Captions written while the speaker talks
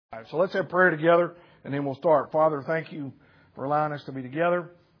So let's have prayer together, and then we'll start. Father, thank you for allowing us to be together.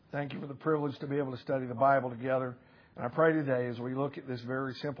 Thank you for the privilege to be able to study the Bible together. And I pray today, as we look at this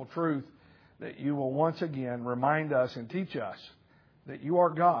very simple truth, that you will once again remind us and teach us that you are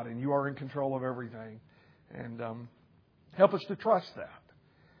God and you are in control of everything. And help us to trust that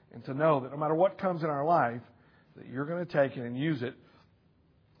and to know that no matter what comes in our life, that you're going to take it and use it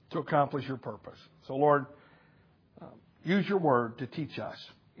to accomplish your purpose. So, Lord, use your word to teach us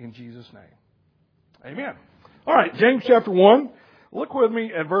in Jesus' name. Amen. All right, James chapter 1. Look with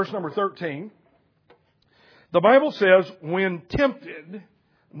me at verse number 13. The Bible says, when tempted,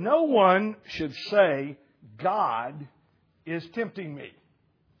 no one should say, God is tempting me.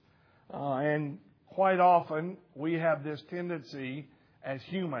 And quite often we have this tendency as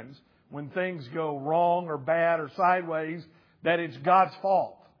humans, when things go wrong or bad or sideways, that it's God's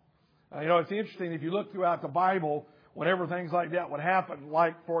fault. It's interesting, if you look throughout the Bible, whenever things like that would happen,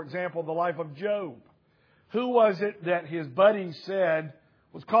 like, for example, the life of Job. Who was it that his buddies said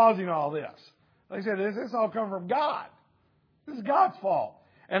was causing all this? They said, this all come from God. This is God's fault.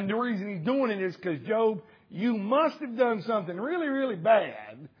 And the reason he's doing it is because, Job, you must have done something really, really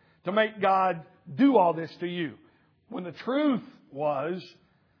bad to make God do all this to you. When the truth was,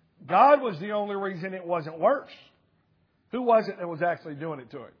 God was the only reason it wasn't worse. Who was it that was actually doing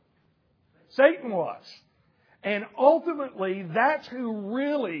it to him? Satan was. And ultimately, that's who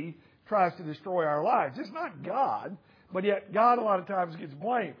really tries to destroy our lives. It's not God, but yet God a lot of times gets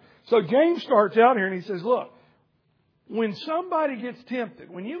blamed. So James starts out here and he says, look, when somebody gets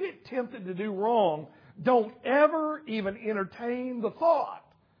tempted, when you get tempted to do wrong, don't ever even entertain the thought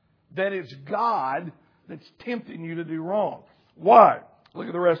that it's God that's tempting you to do wrong. Why? Look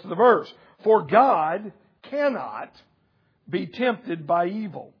at the rest of the verse. For God cannot be tempted by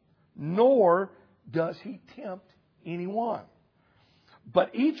evil, nor does he tempt anyone.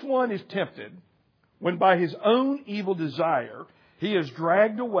 But each one is tempted when by his own evil desire he is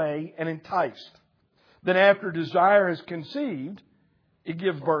dragged away and enticed. Then after desire is conceived, it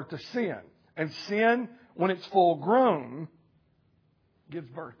gives birth to sin. And sin, when it's full grown, gives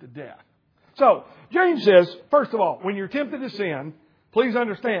birth to death. So, James says, first of all, when you're tempted to sin, please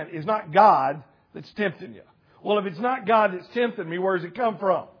understand, it's not God that's tempting you. Well, if it's not God that's tempting me, where does it come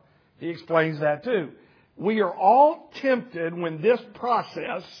from? He explains that too. We are all tempted when this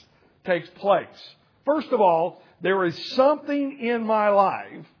process takes place. First of all, there is something in my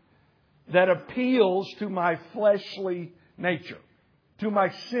life that appeals to my fleshly nature, to my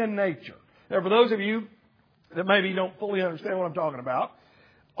sin nature. Now, for those of you that maybe don't fully understand what I'm talking about,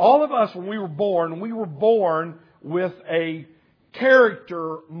 all of us, when we were born with a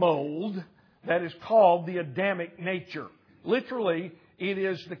character mold that is called the Adamic nature. Literally, it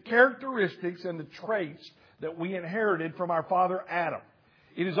is the characteristics and the traits that we inherited from our father Adam.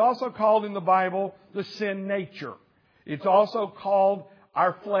 It is also called in the Bible the sin nature. It's also called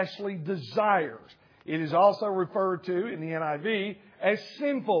our fleshly desires. It is also referred to in the NIV as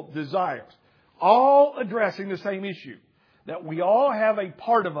sinful desires. All addressing the same issue. That we all have a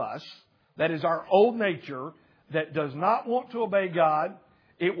part of us that is our old nature that does not want to obey God.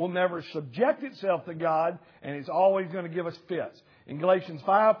 It will never subject itself to God, and it's always going to give us fits. In Galatians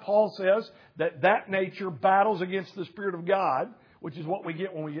 5, Paul says that nature battles against the Spirit of God, which is what we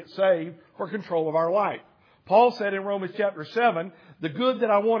get when we get saved, for control of our life. Paul said in Romans chapter 7, the good that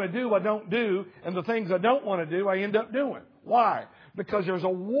I want to do, I don't do, and the things I don't want to do, I end up doing. Why? Because there's a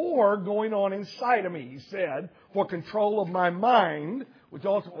war going on inside of me, he said, for control of my mind, which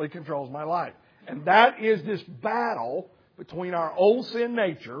ultimately controls my life. And that is this battle between our old sin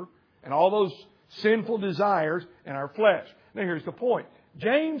nature and all those sinful desires and our flesh. Now here's the point.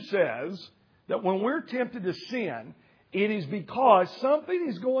 James says that when we're tempted to sin, it is because something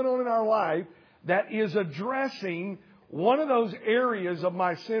is going on in our life that is addressing one of those areas of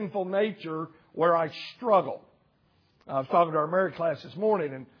my sinful nature where I struggle. I was talking to our married class this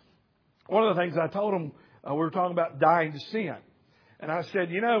morning, and one of the things I told them, we were talking about dying to sin. And I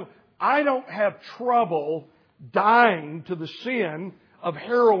said, I don't have trouble dying to the sin of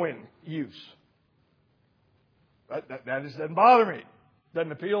heroin use. That just doesn't bother me.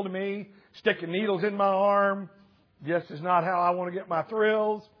 Doesn't appeal to me. Sticking needles in my arm just is not how I want to get my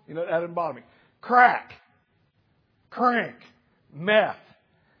thrills. That doesn't bother me. Crack, crank, meth.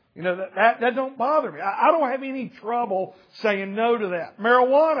 That don't bother me. I don't have any trouble saying no to that.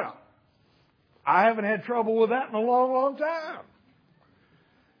 Marijuana. I haven't had trouble with that in a long, long time.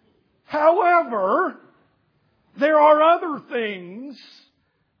 However, there are other things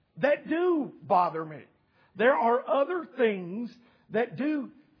that do bother me. There are other things that do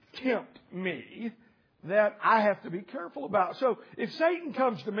tempt me that I have to be careful about. So if Satan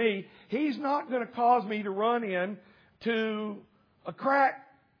comes to me, he's not going to cause me to run in to a crack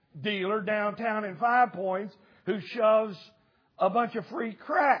dealer downtown in 5 Points who shoves a bunch of free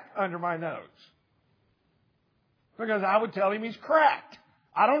crack under my nose. Because I would tell him he's cracked.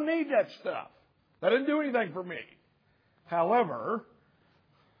 I don't need that stuff. That doesn't do anything for me. However,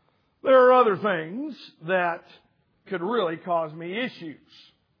 there are other things that could really cause me issues.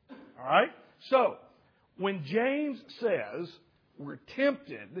 All right? So, when James says we're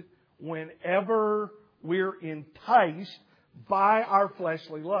tempted whenever we're enticed by our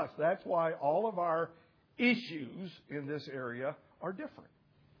fleshly lust, that's why all of our issues in this area are different.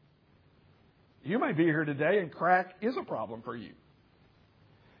 You may be here today and crack is a problem for you.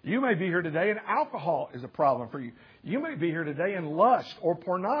 You may be here today and alcohol is a problem for you. You may be here today and lust or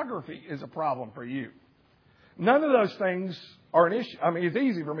pornography is a problem for you. None of those things are an issue. I mean, it's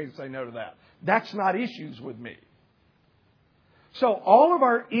easy for me to say no to that. That's not issues with me. So all of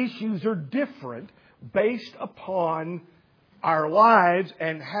our issues are different based upon our lives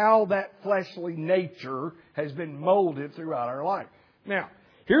and how that fleshly nature has been molded throughout our life. Now,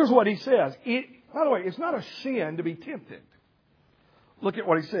 here's what he says. By the way, it's not a sin to be tempted. Look at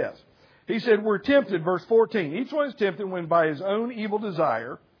what he says. He said, we're tempted, verse 14. Each one is tempted when by his own evil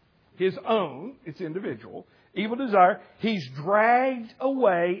desire, it's individual, evil desire, he's dragged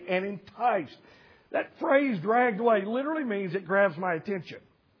away and enticed. That phrase, dragged away, literally means it grabs my attention.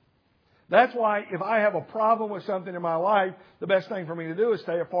 That's why if I have a problem with something in my life, the best thing for me to do is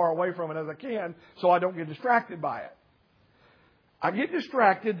stay as far away from it as I can so I don't get distracted by it. I get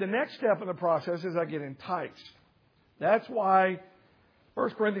distracted. The next step in the process is I get enticed. That's why 1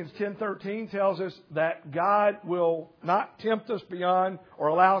 Corinthians 10:13 tells us that God will not tempt us beyond or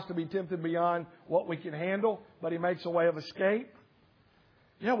allow us to be tempted beyond what we can handle, but He makes a way of escape.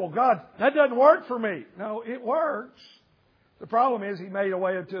 Yeah, well, God, that doesn't work for me. No, it works. The problem is He made a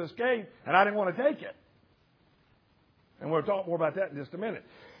way to escape, and I didn't want to take it. And we'll talk more about that in just a minute.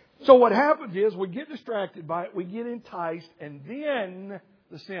 So what happens is we get distracted by it, we get enticed, and then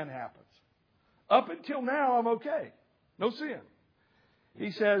the sin happens. Up until now, I'm okay. No sin.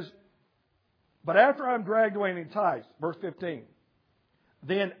 He says, but after I'm dragged away and enticed, verse 15,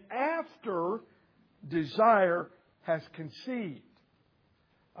 then after desire has conceived.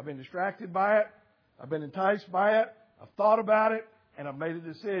 I've been distracted by it. I've been enticed by it. I've thought about it. And I've made a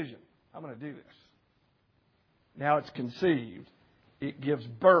decision. I'm going to do this. Now it's conceived. It gives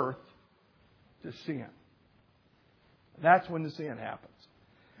birth to sin. That's when the sin happens.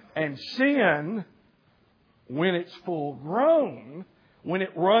 And sin, when it's full grown, when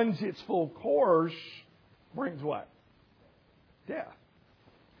it runs its full course, brings what? Death.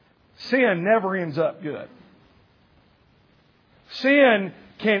 Sin never ends up good. Sin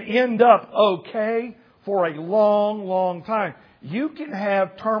can end up okay for a long, long time. You can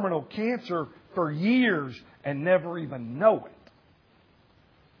have terminal cancer for years and never even know it.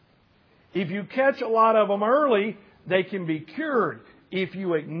 If you catch a lot of them early, they can be cured. If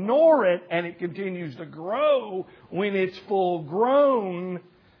you ignore it and it continues to grow, when it's full grown,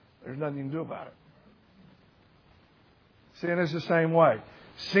 there's nothing you can do about it. Sin is the same way.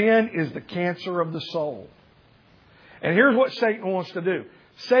 Sin is the cancer of the soul. And here's what Satan wants to do.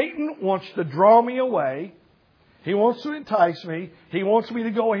 Satan wants to draw me away. He wants to entice me. He wants me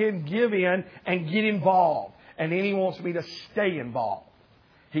to go ahead and give in and get involved. And then he wants me to stay involved.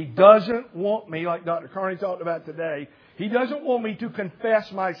 He doesn't want me, like Dr. Carney talked about today, he doesn't want me to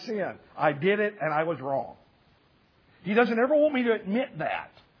confess my sin. I did it and I was wrong. He doesn't ever want me to admit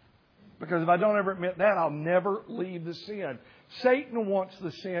that. Because if I don't ever admit that, I'll never leave the sin. Satan wants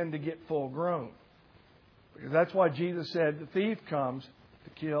the sin to get full grown. Because that's why Jesus said the thief comes to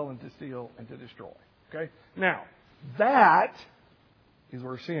kill and to steal and to destroy. Okay? Now, that is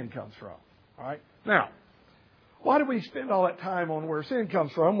where sin comes from. All right? Now, why do we spend all that time on where sin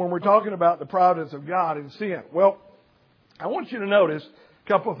comes from when we're talking about the providence of God and sin? Well, I want you to notice a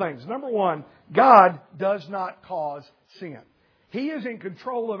couple of things. Number one, God does not cause sin. He is in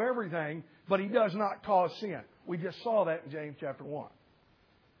control of everything, but He does not cause sin. We just saw that in James chapter 1.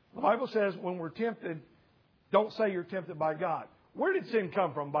 The Bible says when we're tempted, don't say you're tempted by God. Where did sin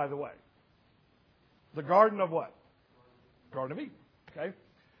come from, by the way? The garden of what? Garden of Eden. Okay?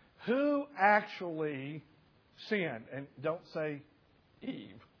 Who actually sinned? And don't say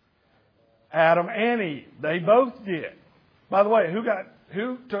Eve. Adam and Eve. They both did. By the way,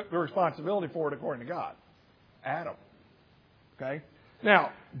 who took the responsibility for it according to God? Adam. Okay?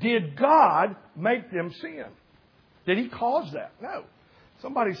 Now, did God make them sin? Did He cause that? No.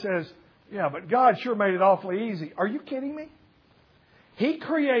 Somebody says, yeah, but God sure made it awfully easy. Are you kidding me? He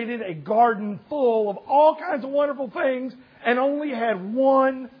created a garden full of all kinds of wonderful things and only had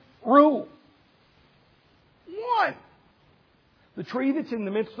one rule. One. The tree that's in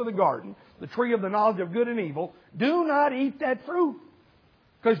the midst of the garden, the tree of the knowledge of good and evil, do not eat that fruit.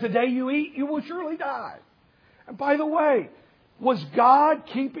 Because the day you eat, you will surely die. And by the way, was God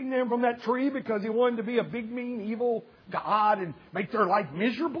keeping them from that tree because He wanted to be a big, mean, evil God and make their life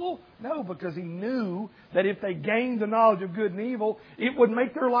miserable? No, because He knew that if they gained the knowledge of good and evil, it would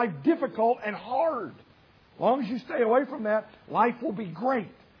make their life difficult and hard. As long as you stay away from that, life will be great.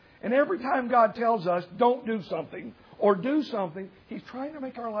 And every time God tells us, don't do something or do something, He's trying to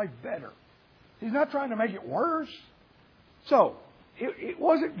make our life better. He's not trying to make it worse. So, it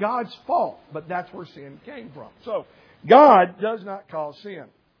wasn't God's fault, but that's where sin came from. So, God does not cause sin.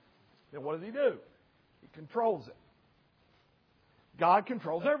 Then what does He do? He controls it. God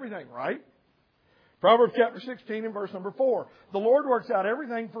controls everything, right? Proverbs chapter 16 and verse number 4. The Lord works out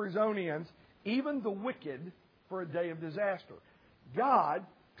everything for His own ends, even the wicked for a day of disaster. God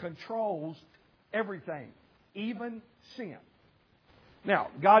controls everything, even sin. Now,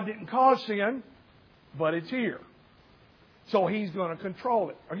 God didn't cause sin, but it's here. So He's going to control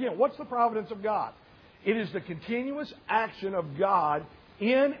it. Again, what's the providence of God? It is the continuous action of God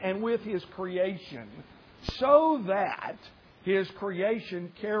in and with His creation so that His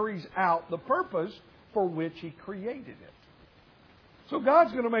creation carries out the purpose for which He created it. So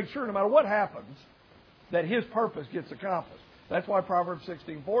God's going to make sure no matter what happens that His purpose gets accomplished. That's why Proverbs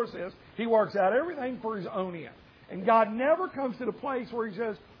 16:4 says He works out everything for His own end. And God never comes to the place where He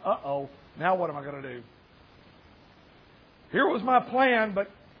says, uh-oh, now what am I going to do? Here was my plan,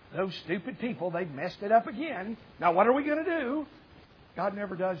 but those stupid people, they messed it up again. Now what are we going to do? God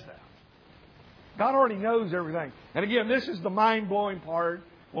never does that. God already knows everything. And again, this is the mind-blowing part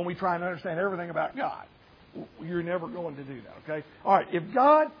when we try and understand everything about God. You're never going to do that, okay? All right, if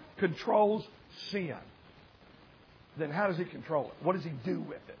God controls sin, then how does He control it? What does He do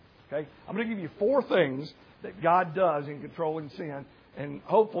with it? Okay? I'm going to give you 4 things that God does in controlling sin and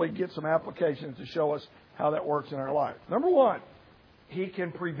hopefully get some applications to show us how that works in our life. Number 1, He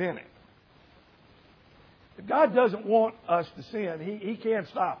can prevent it. If God doesn't want us to sin, He can't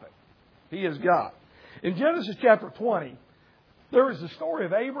stop it. He is God. In Genesis chapter 20, there is the story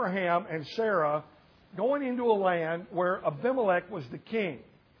of Abraham and Sarah going into a land where Abimelech was the king.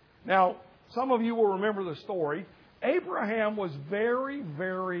 Now, some of you will remember the story. Abraham was very,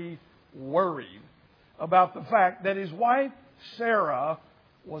 very worried about the fact that his wife Sarah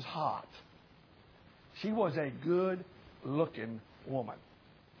was hot. She was a good-looking woman.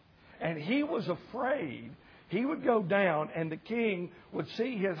 And he was afraid he would go down and the king would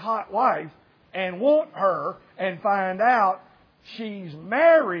see his hot wife and want her and find out she's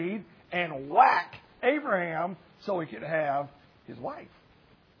married and whack Abraham so he could have his wife.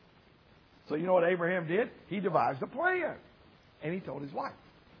 So you know what Abraham did? He devised a plan. And he told his wife,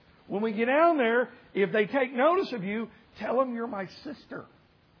 when we get down there, if they take notice of you, tell them you're my sister.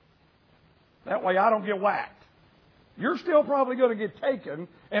 That way I don't get whacked. You're still probably going to get taken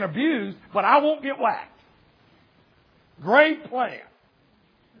and abused, but I won't get whacked. Great plan.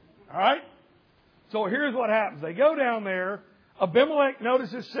 All right? So here's what happens. They go down there. Abimelech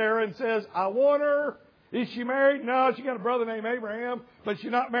notices Sarah and says, I want her. Is she married? No, she got a brother named Abraham, but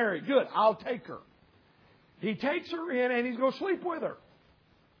she's not married. Good, I'll take her. He takes her in and he's going to sleep with her.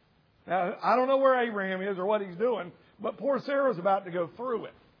 Now, I don't know where Abraham is or what he's doing, but poor Sarah's about to go through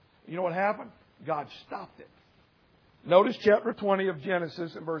it. You know what happened? God stopped it. Notice chapter 20 of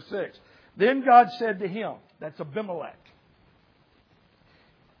Genesis and verse 6. Then God said to him, that's Abimelech,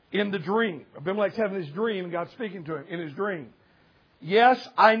 in the dream. Abimelech's having this dream and God's speaking to him in his dream. Yes,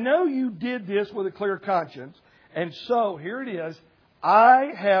 I know you did this with a clear conscience. And so, here it is.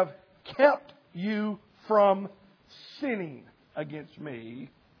 I have kept you from sinning against me.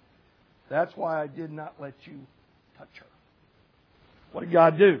 That's why I did not let you touch her. What did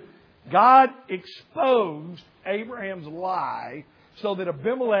God do? God exposed Abraham's lie so that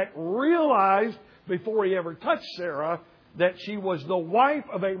Abimelech realized before he ever touched Sarah that she was the wife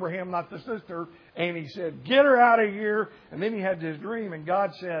of Abraham, not the sister. And he said, get her out of here. And then he had this dream and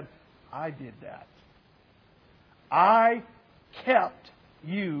God said, I did that. I kept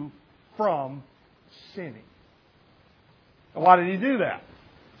you from sinning. And why did He do that?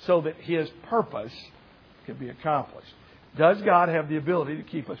 So that His purpose could be accomplished. Does God have the ability to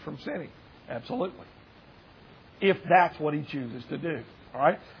keep us from sinning? Absolutely. If that's what He chooses to do. All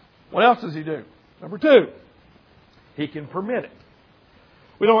right? What else does He do? Number 2, He can permit it.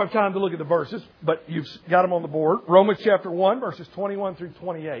 We don't have time to look at the verses, but you've got them on the board. Romans chapter 1, verses 21 through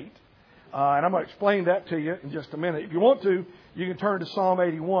 28. And I'm going to explain that to you in just a minute. If you want to, you can turn to Psalm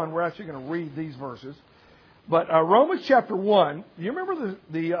 81. We're actually going to read these verses. But Romans chapter 1, you remember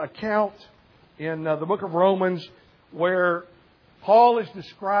the account in the book of Romans where Paul is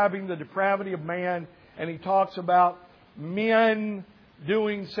describing the depravity of man, and he talks about men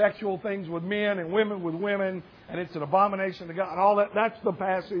doing sexual things with men and women with women, and it's an abomination to God and all that. That's the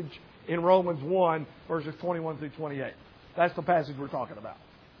passage in Romans 1, verses 21 through 28. That's the passage we're talking about.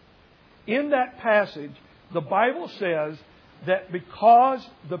 In that passage, the Bible says that because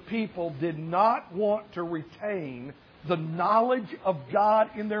the people did not want to retain the knowledge of God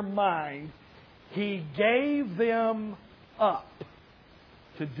in their mind, He gave them up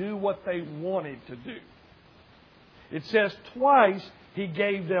to do what they wanted to do. It says twice He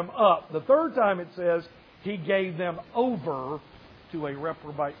gave them up. The third time it says He gave them over to a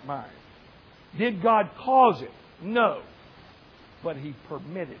reprobate mind. Did God cause it? No. But He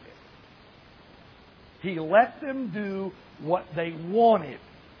permitted it. He let them do what they wanted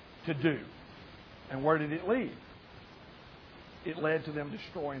to do. And where did it lead? It led to them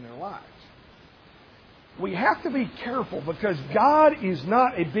destroying their lives. We have to be careful because God is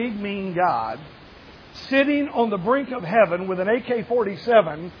not a big, mean God sitting on the brink of heaven with an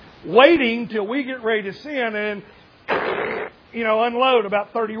AK-47 waiting till we get ready to sin and, unload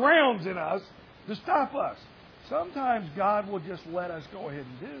about 30 rounds in us to stop us. Sometimes God will just let us go ahead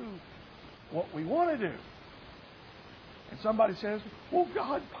and do what we want to do. And somebody says, well,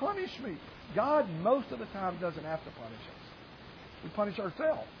 God punished me. God most of the time doesn't have to punish us. We punish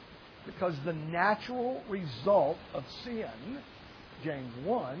ourselves. Because the natural result of sin, James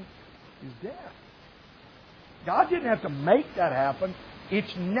 1, is death. God didn't have to make that happen.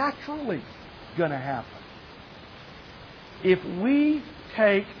 It's naturally going to happen. If we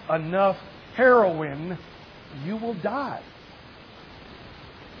take enough heroin, you will die.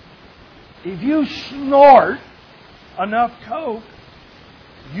 If you snort enough coke,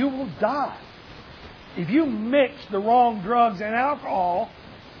 you will die. If you mix the wrong drugs and alcohol,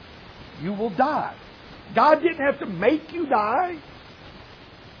 you will die. God didn't have to make you die.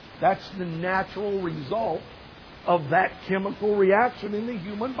 That's the natural result of that chemical reaction in the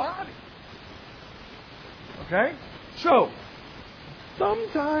human body. Okay? So,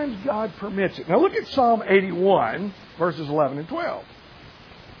 sometimes God permits it. Now look at Psalm 81, verses 11 and 12.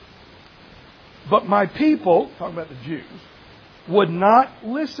 But my people, talking about the Jews, would not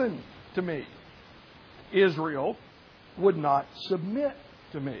listen to me. Israel would not submit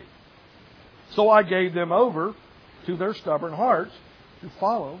to me. So I gave them over to their stubborn hearts to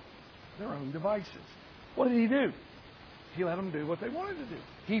follow their own devices. What did He do? He let them do what they wanted to do.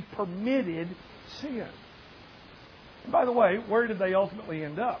 He permitted sin. And by the way, where did they ultimately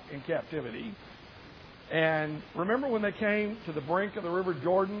end up? In captivity. And remember when they came to the brink of the River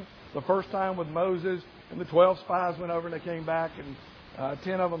Jordan the first time with Moses, and the 12 spies went over and they came back, and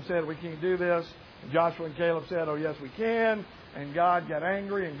 10 of them said, we can't do this. And Joshua and Caleb said, oh yes we can. And God got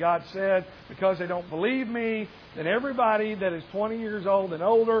angry, and God said, because they don't believe me, then everybody that is 20 years old and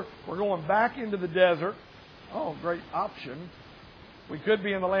older, we're going back into the desert. Oh, great option. We could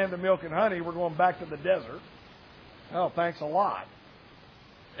be in the land of milk and honey. We're going back to the desert. Oh, thanks a lot.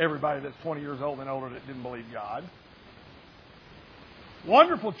 Everybody that's 20 years old and older that didn't believe God.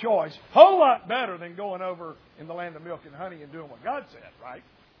 Wonderful choice. Whole lot better than going over in the land of milk and honey and doing what God said, right?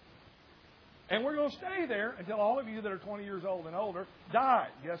 And we're going to stay there until all of you that are 20 years old and older die.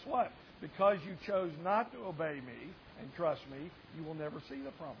 Guess what? Because you chose not to obey me and trust me, you will never see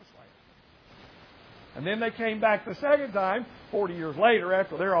the promised land. And then they came back the second time, 40 years later,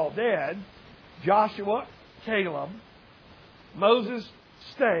 after they're all dead. Joshua, Caleb, Moses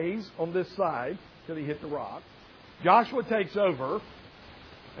stays on this side till he hit the rock. Joshua takes over.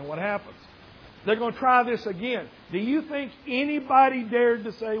 And what happens? They're going to try this again. Do you think anybody dared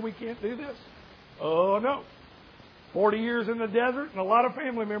to say we can't do this? Oh, no. 40 years in the desert and a lot of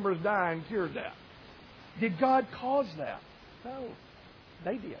family members dying cured that. Did God cause that? No.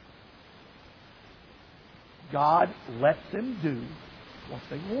 They did. God let them do what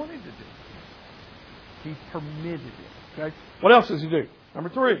they wanted to do. He permitted it. Okay? What else does He do? Number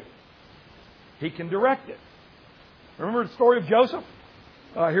 3. He can direct it. Remember the story of Joseph?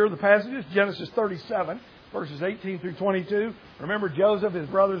 Here are the passages. Genesis 37, verses 18 through 22. Remember Joseph, his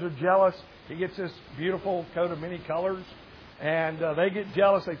brothers are jealous. He gets this beautiful coat of many colors. And they get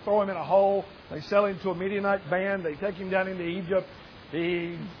jealous. They throw him in a hole. They sell him to a Midianite band. They take him down into Egypt.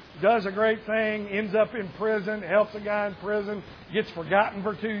 He does a great thing, ends up in prison, helps a guy in prison, gets forgotten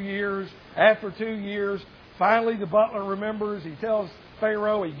for 2 years. After 2 years, finally the butler remembers. He tells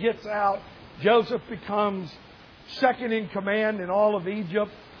Pharaoh, he gets out. Joseph becomes second in command in all of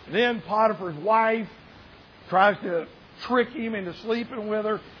Egypt. Then Potiphar's wife tries to trick him into sleeping with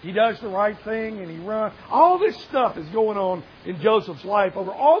her. He does the right thing and he runs. All this stuff is going on in Joseph's life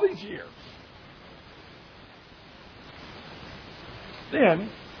over all these years. Then,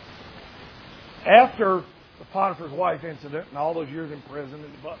 after the Potiphar's wife incident and all those years in prison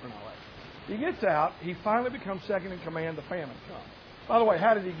and the butler and all that, he gets out. He finally becomes second in command. The famine comes. By the way,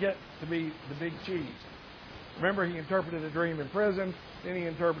 how did he get to be the big cheese? Remember, he interpreted a dream in prison. Then he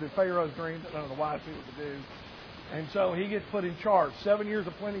interpreted Pharaoh's dream that none of the wise people could do. And so he gets put in charge. 7 years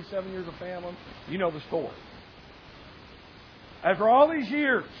of plenty, 7 years of famine. You know the story. After all these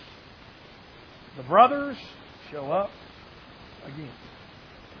years, the brothers show up again.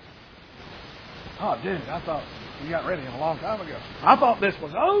 Oh, dude, I thought we got rid of him a long time ago. I thought this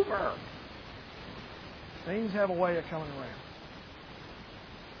was over. Things have a way of coming around.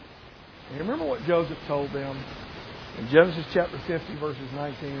 And you remember what Joseph told them in Genesis chapter 50, verses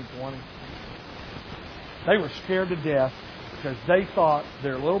 19 and 20? They were scared to death because they thought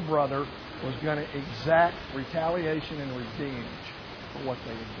their little brother was going to exact retaliation and revenge for what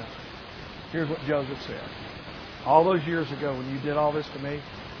they had done. Here's what Joseph said. All those years ago when you did all this to me.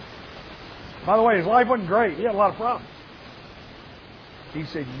 By the way, his life wasn't great. He had a lot of problems. He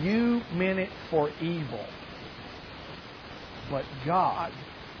said, you meant it for evil. But God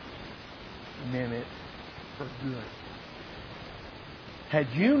meant it for good. Had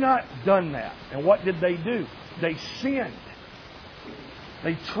you not done that, and what did they do? They sinned.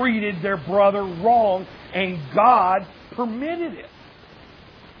 They treated their brother wrong, and God permitted it.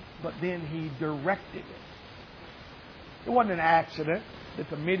 But then He directed it. It wasn't an accident that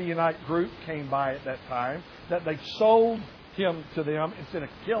the Midianite group came by at that time, that they sold him to them instead of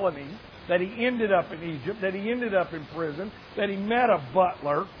killing him, that he ended up in Egypt, that he ended up in prison, that he met a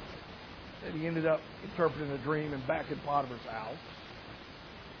butler, that he ended up interpreting a dream and back in Potiphar's house.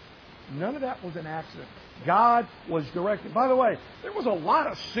 None of that was an accident. God was directing. By the way, there was a lot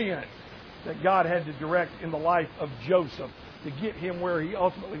of sin that God had to direct in the life of Joseph to get him where He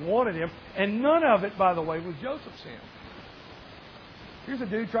ultimately wanted him. And none of it, by the way, was Joseph's sin. Here's a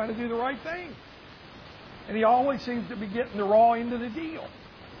dude trying to do the right thing. And he always seems to be getting the raw end of the deal.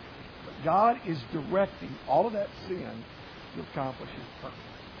 But God is directing all of that sin to accomplish His purpose.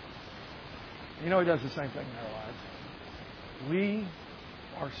 You know He does the same thing in our lives. We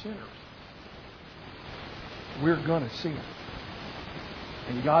are sinners. We're going to sin.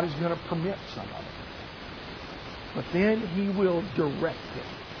 And God is going to permit some of it. But then He will direct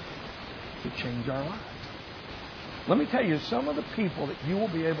it to change our lives. Let me tell you, some of the people that you will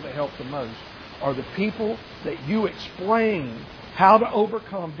be able to help the most are the people that you explain how to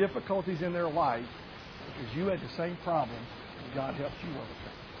overcome difficulties in their life because you had the same problem and God helped you overcome.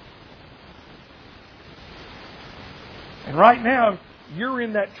 And right now, you're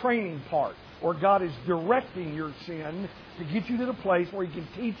in that training part where God is directing your sin to get you to the place where He can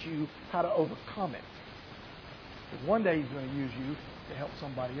teach you how to overcome it. Because one day He's going to use you to help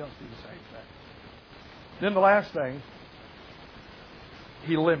somebody else do the same thing. Then the last thing,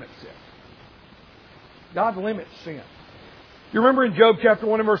 He limits it. God limits sin. You remember in Job chapter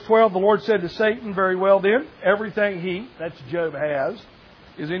 1 and verse 12, the Lord said to Satan, very well then, everything that's Job has,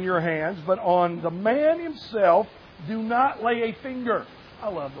 is in your hands, but on the man himself, do not lay a finger. I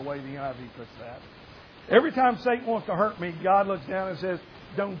love the way the NIV puts that. Every time Satan wants to hurt me, God looks down and says,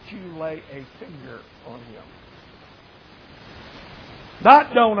 don't you lay a finger on him.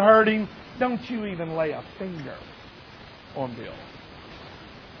 Not don't hurt him, don't you even lay a finger on Bill.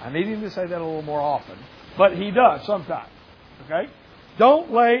 I need him to say that a little more often, but he does sometimes. Okay?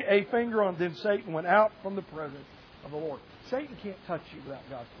 Don't lay a finger on. Then Satan went out from the presence of the Lord. Satan can't touch you without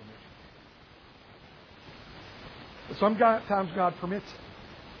God's permission. But sometimes God permits it.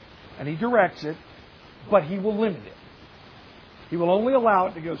 And He directs it, but He will limit it. He will only allow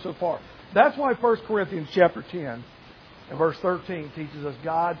it to go so far. That's why 1 Corinthians chapter 10 and verse 13 teaches us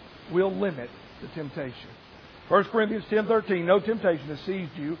God will limit the temptation. 1 Corinthians 10:13, no temptation has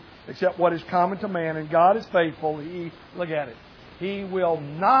seized you except what is common to man, and God is faithful. Look at it. He will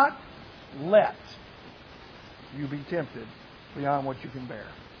not let you be tempted beyond what you can bear.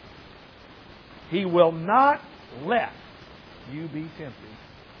 He will not let you be tempted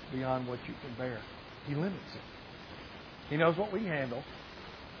beyond what you can bear. He limits it. He knows what we can handle,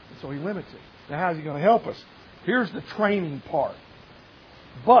 and so He limits it. Now, how is He going to help us? Here's the training part.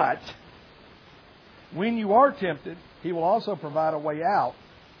 But when you are tempted, He will also provide a way out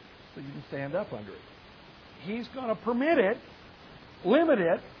so you can stand up under it. He's going to permit it, limit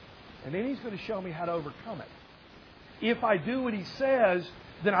it, and then He's going to show me how to overcome it. If I do what He says,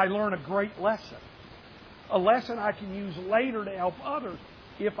 then I learn a great lesson. A lesson I can use later to help others.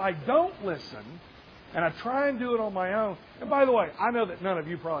 if I don't listen and I try and do it on my own, and by the way, I know that none of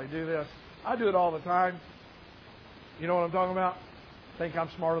you probably do this. I do it all the time. You know what I'm talking about? Think I'm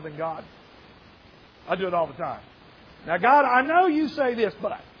smarter than God. I do it all the time. Now, God, I know you say this,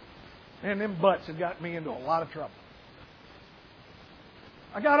 but... And them buts have got me into a lot of trouble.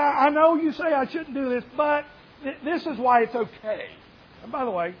 I know you say I shouldn't do this, but this is why it's okay. And by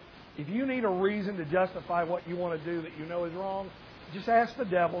the way, if you need a reason to justify what you want to do that you know is wrong, just ask the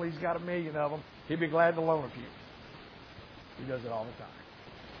devil. He's got a million of them. He'd be glad to loan a few. He does it all the time.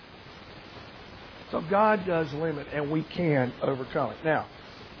 So God does limit, and we can overcome it. Now,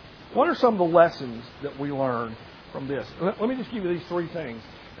 what are some of the lessons that we learn from this? Let me just give you these three things,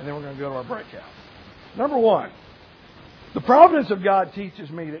 and then we're going to go to our breakout. Number one, the providence of God teaches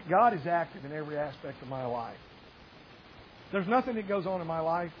me that God is active in every aspect of my life. There's nothing that goes on in my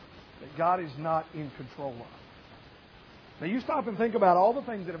life that God is not in control of. Now, you stop and think about all the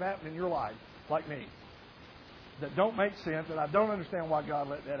things that have happened in your life, like me, that don't make sense, and I don't understand why God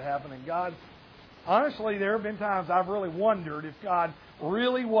let that happen. And God, honestly, there have been times I've really wondered if God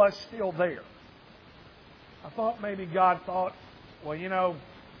really was still there. I thought maybe God thought, well, you know,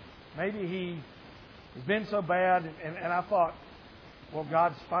 maybe He has been so bad, and I thought, well,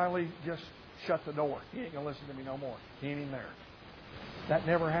 God's finally just shut the door. He ain't going to listen to me no more. He ain't even there. That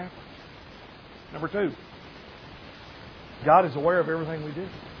never happened. Number two, God is aware of everything we do.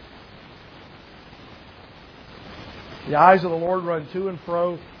 The eyes of the Lord run to and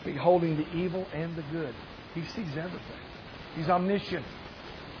fro, beholding the evil and the good. He sees everything. He's omniscient.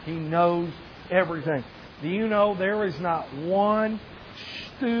 He knows everything. Do you know there is not one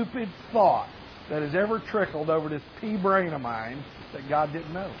stupid thought that has ever trickled over this pea brain of mine that God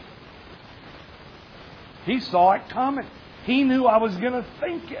didn't know? He saw it coming. He knew I was going to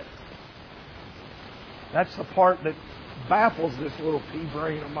think it. That's the part that baffles this little pea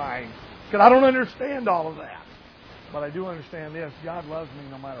brain of mine, because I don't understand all of that. But I do understand this. God loves me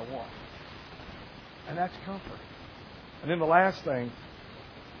no matter what. And that's comfort. And then the last thing,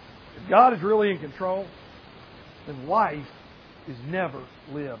 if God is really in control, then life is never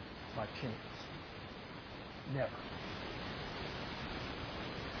lived by chance. Never.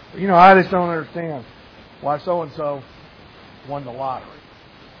 You know, I just don't understand why so-and-so won the lottery.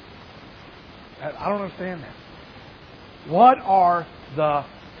 I don't understand that. What are the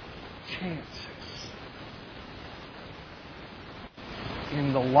chances?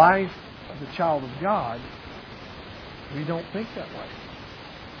 In the life of the child of God, we don't think that way.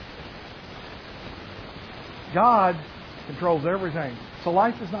 God controls everything. So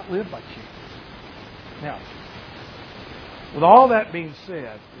life is not lived by chance. Now, with all that being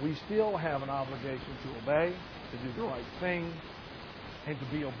said, we still have an obligation to obey, to do the right thing, and to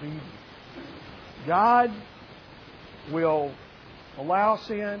be obedient. God will allow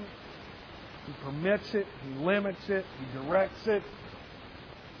sin. He permits it. He limits it. He directs it.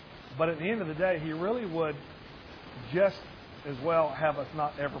 But at the end of the day, He really would just as well have us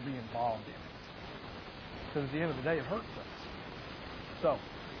not ever be involved in it. Because at the end of the day, it hurts us. So,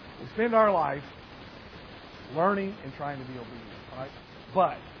 we spend our life learning and trying to be obedient, right?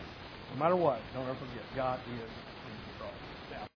 But, no matter what, don't ever forget, God is in